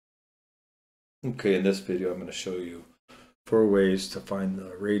Okay, in this video I'm going to show you 4 ways to find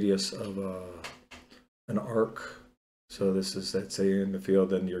the radius of an arc. So this is, let's say you're in the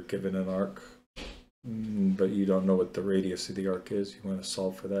field and you're given an arc, but you don't know what the radius of the arc is. You want to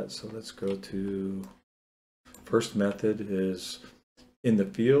solve for that. So let's go to, first method is in the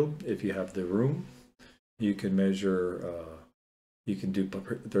field. If you have the room, you can measure,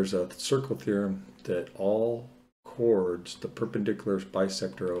 there's a circle theorem that all chords, the perpendicular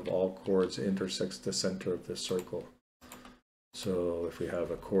bisector of all chords intersects the center of this circle. So if we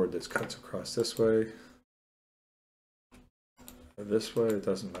have a chord that cuts across this way, or this way, it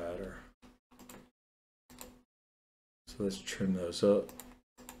doesn't matter. So let's trim those up.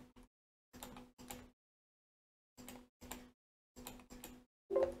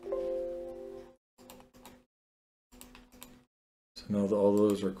 So now all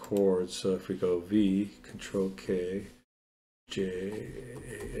those are chords. So if we go V, Control K, J,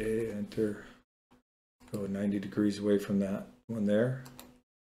 A, enter, go 90 degrees away from that one there.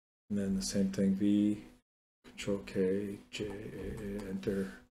 And then the same thing, V, Control K, J, A,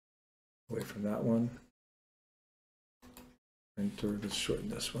 enter, away from that one. Enter, let's shorten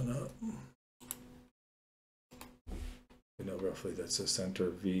this one up. You know, roughly that's the center.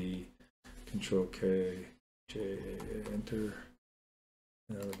 V, Control K, J, A, enter.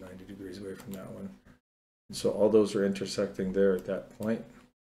 Another 90 degrees away from that one. And so all those are intersecting there at that point.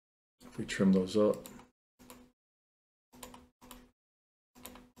 If we trim those up,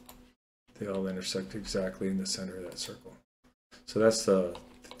 they all intersect exactly in the center of that circle. So that's the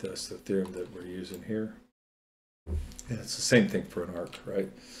theorem that we're using here. And it's the same thing for an arc,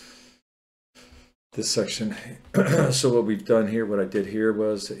 right? This section. So what we've done here, what I did here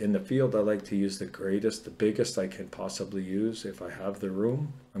was, in the field I like to use the greatest, the biggest I can possibly use. If I have the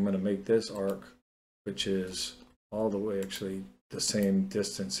room, I'm going to make this arc, which is all the way actually the same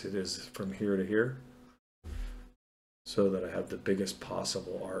distance it is from here to here, so that I have the biggest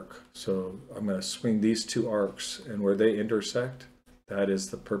possible arc. So I'm going to swing these two arcs, and where they intersect, that is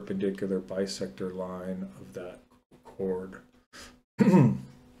the perpendicular bisector line of that chord.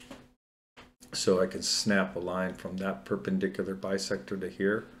 So I can snap a line from that perpendicular bisector to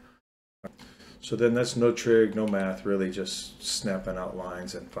here. So then that's no trig, no math, really just snapping out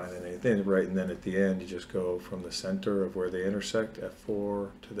lines and finding anything right. And then at the end, you just go from the center of where they intersect, F4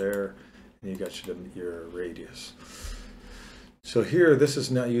 to there, and you got your radius. So here, this is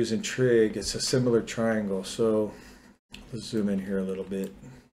not using trig, it's a similar triangle. So let's zoom in here a little bit.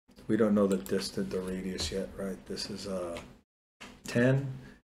 We don't know the distance, the radius yet, right? This is 10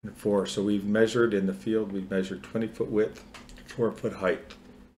 and 4. So we've measured in the field, we've measured 20-foot width, 4-foot height.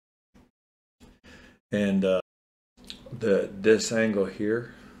 And this angle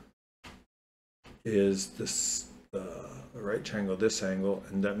here is this right triangle, this angle,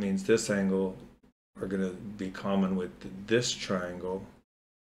 and that means this angle are going to be common with this triangle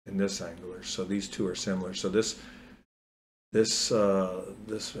and this angular. So these two are similar. So this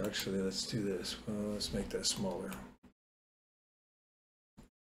actually, let's do this. Well, let's make that smaller.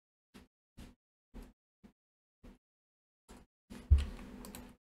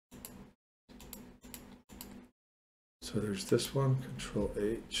 So there's this one, Control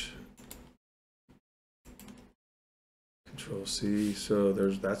H, Control C. So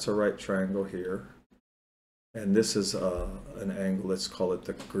that's a right triangle here. And this is an angle, let's call it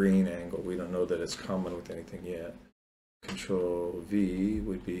the green angle. We don't know that it's common with anything yet. Control V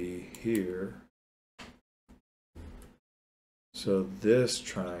would be here. So this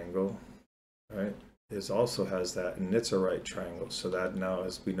triangle, right, also has that, and it's a right triangle. So that now,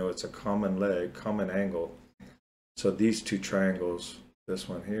 as we know, it's a common leg, common angle. So these two triangles, this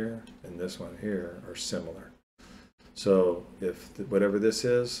one here and this one here, are similar. So if whatever this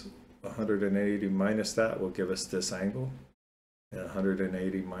is, 180 minus that will give us this angle, and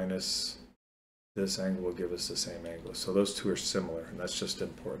 180 minus this angle will give us the same angle. So those two are similar, and that's just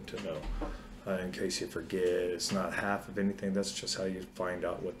important to know. In case you forget, it's not half of anything. That's just how you find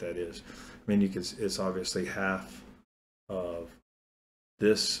out what that is. I mean, it's obviously half of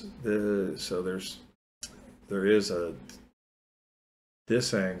this. So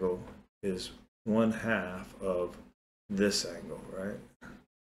this angle is 1/2 of this angle, right?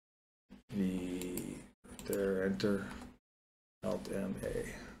 V there, enter, Alt M A.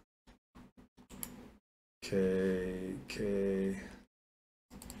 K,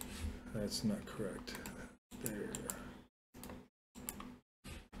 that's not correct. There.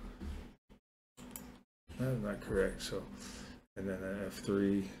 That's not correct. So, and then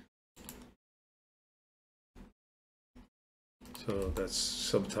F3. So that's,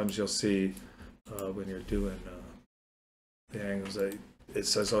 sometimes you'll see when you're doing the angles, it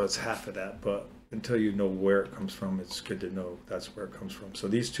says, oh, it's half of that, but until you know where it comes from, it's good to know that's where it comes from. So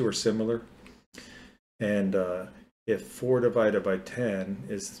these two are similar. And if 4 divided by 10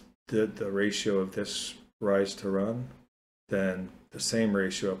 is the ratio of this rise to run, then the same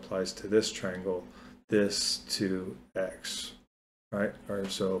ratio applies to this triangle, this to x, right? All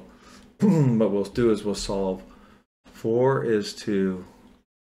right, so what we'll do is we'll solve 4 is to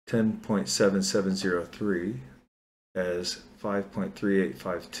 10.7703 as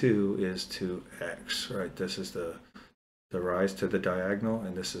 5.3852 is to x, right? This is the rise to the diagonal,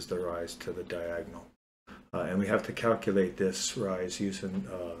 and this is the rise to the diagonal. And we have to calculate this rise using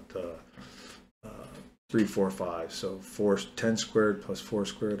the 3, 4, 5. So 10 squared plus 4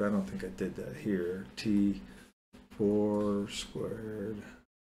 squared. I don't think I did that here. T 4 squared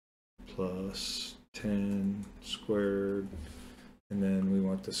plus 10 squared. And then we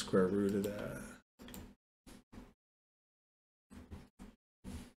want the square root of that.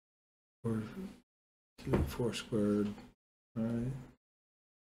 4 squared, right?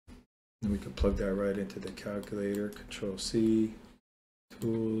 And we can plug that right into the calculator. Control C,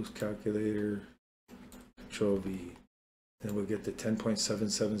 tools, calculator, Control V. Then we'll get the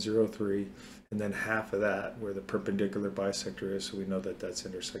 10.7703, and then half of that, where the perpendicular bisector is, so we know that that's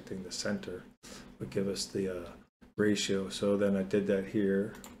intersecting the center, would give us the ratio. So then I did that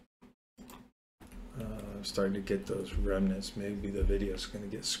here. I'm starting to get those remnants. Maybe the video's going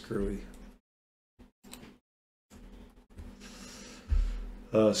to get screwy.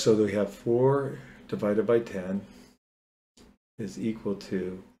 So we have 4 divided by 10 is equal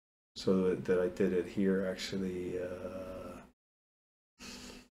to, so that I did it here actually,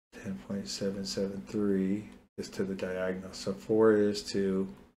 10.773 is to the diagonal. So 4 is to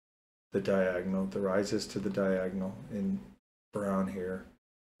the diagonal. The rise is to the diagonal in brown here,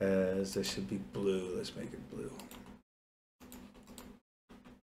 as this should be blue. Let's make it blue.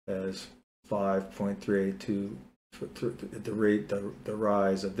 As 5.382. The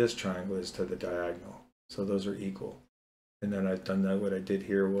rise of this triangle is to the diagonal, so those are equal. And then I've done that. What I did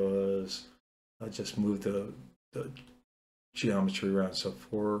here was I just moved the geometry around. So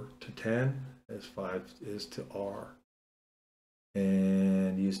 4 to 10 is 5 is to r,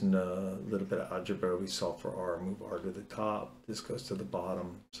 and using a little bit of algebra, we solve for r. Move r to the top. This goes to the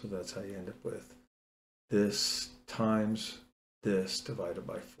bottom. So that's how you end up with this times this divided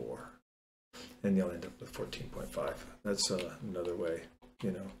by 4. And you'll end up with 14.5. That's another way,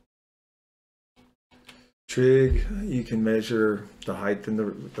 you know. Trig, you can measure the height and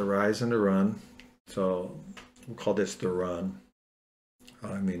the rise and the run. So we'll call this the run.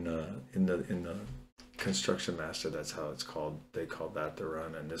 I mean, in the construction master, that's how it's called. They call that the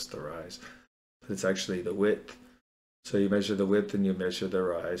run, and this the rise. But it's actually the width. So you measure the width and you measure the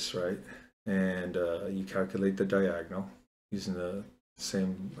rise, right? And you calculate the diagonal using the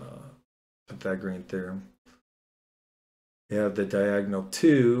same Pythagorean theorem. You have the diagonal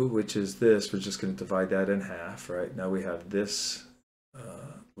 2, which is this. We're just going to divide that in half, right? Now we have this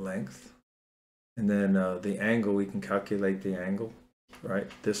length. And then the angle, we can calculate the angle, right?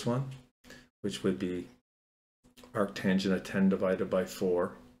 This one, which would be arctangent of 10 divided by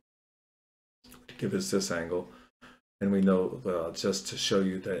 4 to give us this angle. And we know, just to show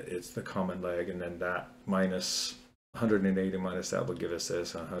you that it's the common leg, and then that minus 180 minus that will give us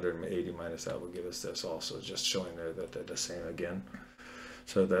this, and 180 minus that will give us this also, just showing there that they're the same again.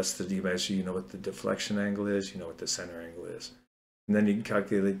 So that's the measure. You know what the deflection angle is, you know what the center angle is. And then you can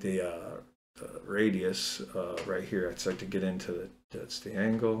calculate the radius right here. I'd start to get into that's the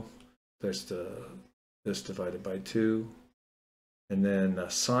angle. There's this divided by 2. And then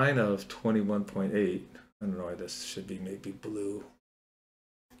sine of 21.8. I don't know why this should be maybe blue.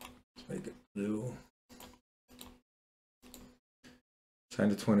 Let's make it blue. Sine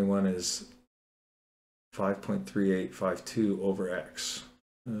of 21 is 5.3852 over x.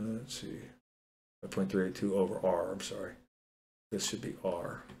 Let's see, 5.382 over r. I'm sorry. This should be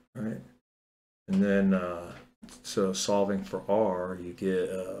r, right? And then, so solving for r, you get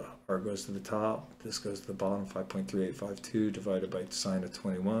r goes to the top, this goes to the bottom, 5.3852 divided by sine of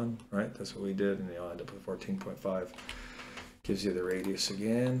 21, right? That's what we did, and you'll end up with 14.5. Gives you the radius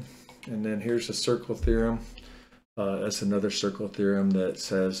again. And then here's the circle theorem. That's another circle theorem that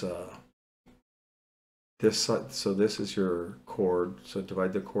says this side, so this is your chord, so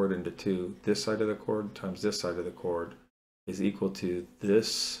divide the chord into 2. This side of the chord times this side of the chord is equal to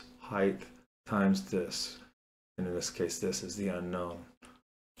this height times this. And in this case, this is the unknown.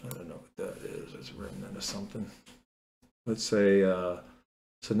 I don't know what that is. It's written into something. Let's say, so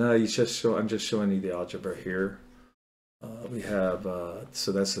now you just show, I'm just showing you the algebra here. We have,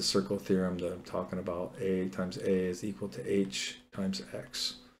 so that's the circle theorem that I'm talking about. A times A is equal to H times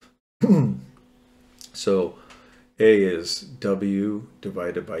X. So A is W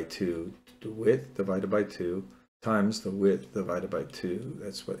divided by 2, the width divided by 2, times the width divided by 2.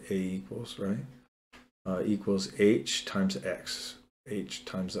 That's what A equals, right? Equals H times X, H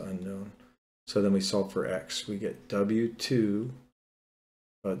times the unknown. So then we solve for X. We get W2,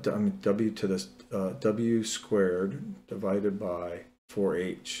 W to the W squared divided by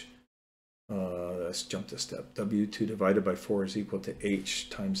 4H. Let's jump a step. W2 divided by 4 is equal to H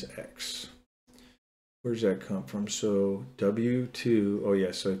times X. Where's that come from? So W2, oh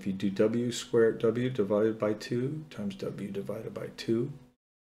yeah, so if you do W squared, W divided by 2 times W divided by 2,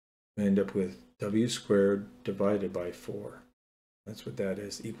 we end up with W squared divided by 4. That's what that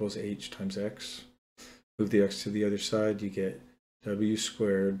is, equals H times X. Move the X to the other side, you get W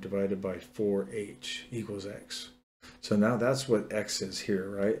squared divided by 4H equals X. So now that's what X is here,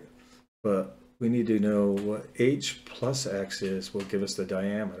 right? But we need to know what H plus X is will give us the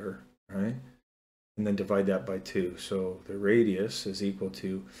diameter, right? And then divide that by 2. So the radius is equal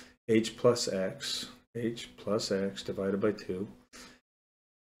to H plus X divided by 2.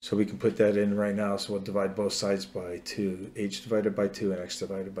 So we can put that in right now. So we'll divide both sides by 2. H divided by 2 and X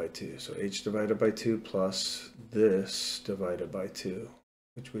divided by 2. So H divided by 2 plus this divided by 2,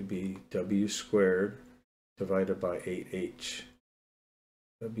 which would be W squared divided by 8H.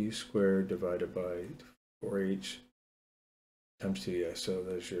 W squared divided by 4H times 2, yeah, so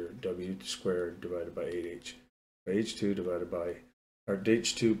there's your W squared divided by 8H. H2 divided by, or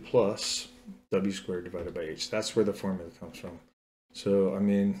H2 plus W squared divided by H. That's where the formula comes from. So, I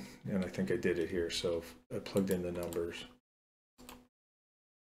mean, and I think I did it here, so I plugged in the numbers.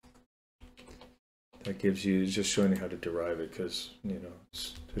 That gives you, just showing you how to derive it, because, you know,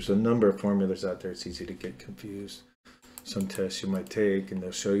 there's a number of formulas out there, it's easy to get confused. Some tests you might take, and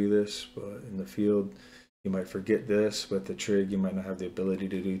they'll show you this, but in the field, you might forget this. With the trig, you might not have the ability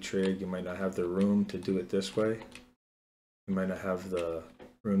to do trig. You might not have the room to do it this way. You might not have the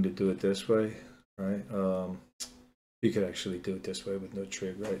room to do it this way, right? You could actually do it this way with no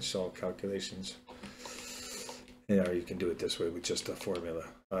trig, right? It's all calculations. Yeah, or you can do it this way with just a formula.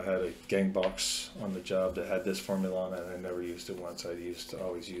 I had a gang box on the job that had this formula on it, and I never used it once. I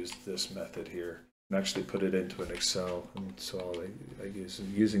always used this method here, and actually put it into an Excel, and so I use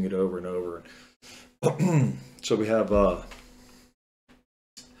using it over and over. So we have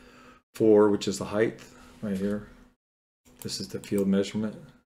 4, which is the height right here. This is the field measurement.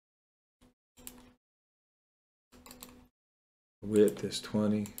 Width is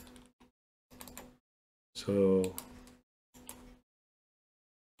 20. So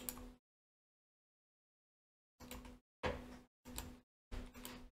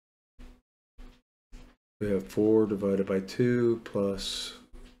we have 4 divided by 2 plus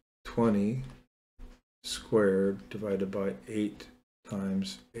 20 squared divided by 8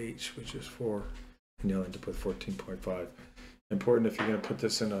 times H, which is 4, and you'll end up with 14.5. Important, if you're going to put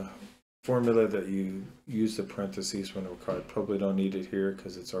this in a formula, that you use the parentheses when required. Probably don't need it here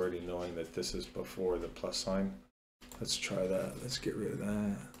because it's already knowing that this is before the plus sign. Let's try that. Let's get rid of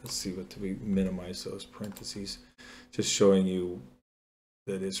that. Let's see what do we minimize those parentheses. Just showing you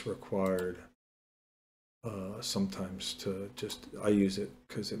that it's required sometimes to just, I use it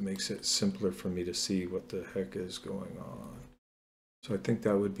because it makes it simpler for me to see what the heck is going on. So I think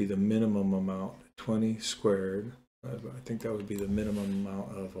that would be the minimum amount, 20 squared. I think that would be the minimum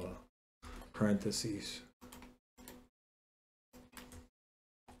amount of parentheses.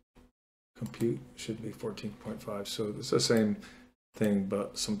 Compute should be 14.5. So it's the same thing,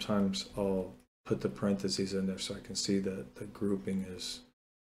 but sometimes I'll put the parentheses in there so I can see that the grouping is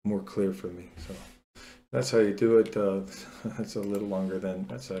more clear for me. So that's how you do it. That's a little longer than,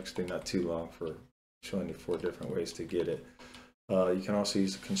 that's actually not too long for showing you 4 different ways to get it. You can also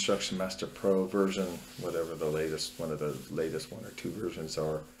use the Construction Master Pro version, whatever the latest, one of the latest 1 or 2 versions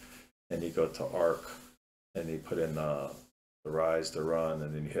are, and you go to arc, and you put in the rise, the run,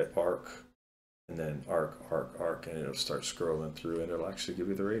 and then you hit arc, and then arc, arc, arc, and it'll start scrolling through, and it'll actually give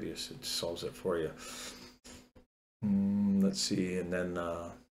you the radius. It solves it for you. Let's see, and then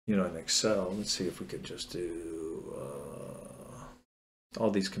you know, in Excel, let's see if we could just do, all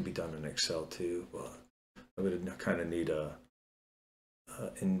these can be done in Excel too, but I would kind of need a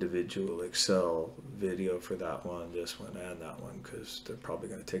individual Excel video for that one, this one, and that one, because they're probably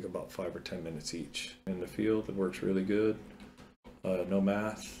going to take about 5 or 10 minutes each. In the field, it works really good. No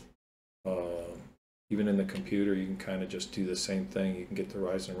math. Even in the computer, you can kind of just do the same thing. You can get the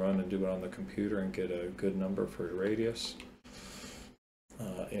rise and run and do it on the computer and get a good number for your radius.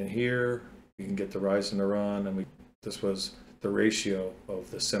 In here, you can get the rise and the run, and we This was the ratio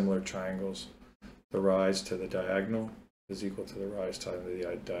of the similar triangles. The rise to the diagonal is equal to the rise times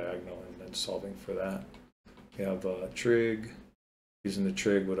the diagonal, and then solving for that. We have trig. Using the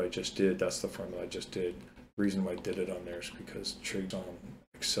trig, what I just did, that's the formula I just did. The reason why I did it on there is because trigs on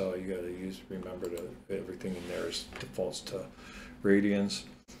Excel, you got to remember everything in there is defaults to radians.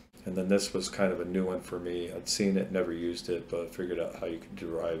 And then this was kind of a new one for me. I'd seen it, never used it, but I figured out how you could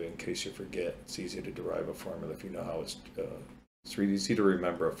derive it in case you forget. It's easy to derive a formula if you know how it's really easy to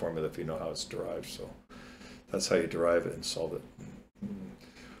remember a formula if you know how it's derived. So that's how you derive it and solve it.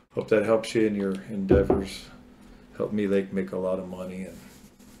 Hope that helps you in your endeavors. Helped me make a lot of money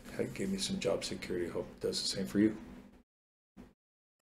and gave me some job security. Hope it does the same for you.